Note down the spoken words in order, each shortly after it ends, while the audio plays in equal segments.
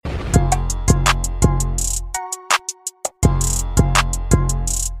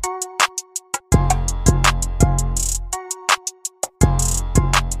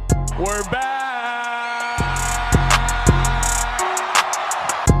We're back.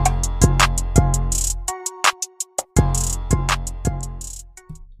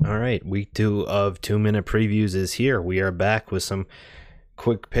 All right, week 2 of 2-minute previews is here. We are back with some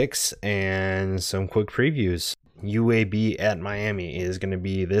quick picks and some quick previews. UAB at Miami is going to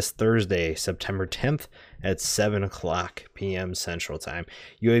be this Thursday, September 10th at 7 o'clock p.m. Central Time.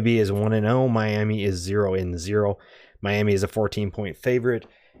 UAB is 1-0. Miami is 0-0. Miami is a 14-point favorite,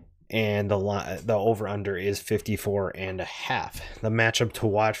 and the over-under is 54.5. The matchup to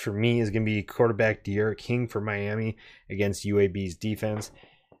watch for me is going to be quarterback D'Eriq King for Miami against UAB's defense.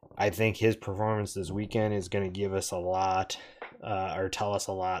 I think his performance this weekend is going to give us a lot, or tell us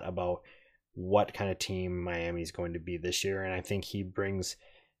a lot about what kind of team Miami is going to be this year. And I think he brings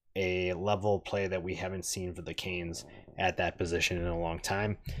a level of play that we haven't seen for the Canes at that position in a long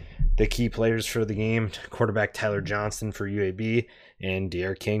time. The key players for the game, quarterback Tyler Johnston for UAB and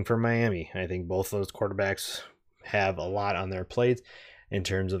D'Eriq King for Miami. I think both those quarterbacks have a lot on their plate in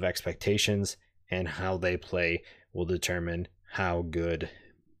terms of expectations, and how they play will determine how good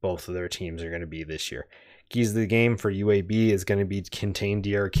both of their teams are going to be this year. Keys to the game for UAB is going to be contain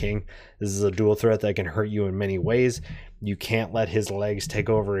D'Eriq King. This is a dual threat that can hurt you in many ways. You can't let his legs take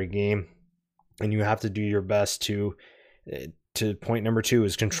over a game, and you have to do your best to point number 2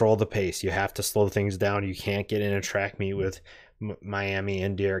 is control the pace. You have to slow things down. You can't get in a track meet with Miami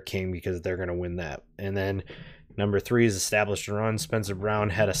and D'Eriq King, because they're going to win that. And then number 3 is establish a run. Spencer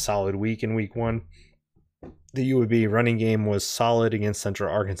Brown had a solid week in week 1. The UAB running game was solid against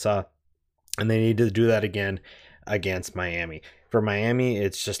Central Arkansas, and they need to do that again against Miami. For Miami,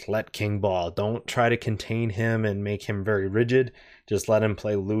 it's just let King ball. Don't try to contain him and make him very rigid. Just let him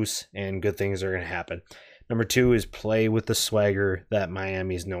play loose, and good things are going to happen. Number 2 is play with the swagger that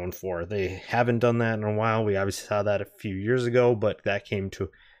Miami's known for. They haven't done that in a while. We obviously saw that a few years ago, but that came to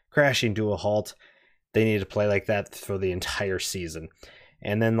crashing to a halt. They need to play like that for the entire season.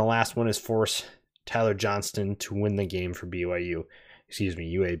 And then the last one is force Tyler Johnston to win the game for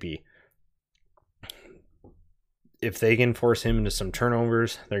UAB. If they can force him into some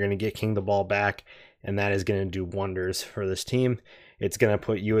turnovers, they're going to get King the ball back, and that is going to do wonders for this team. It's going to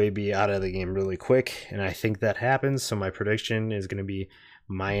put UAB out of the game really quick, and I think that happens. So my prediction is going to be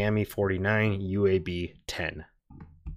Miami 49, UAB 10.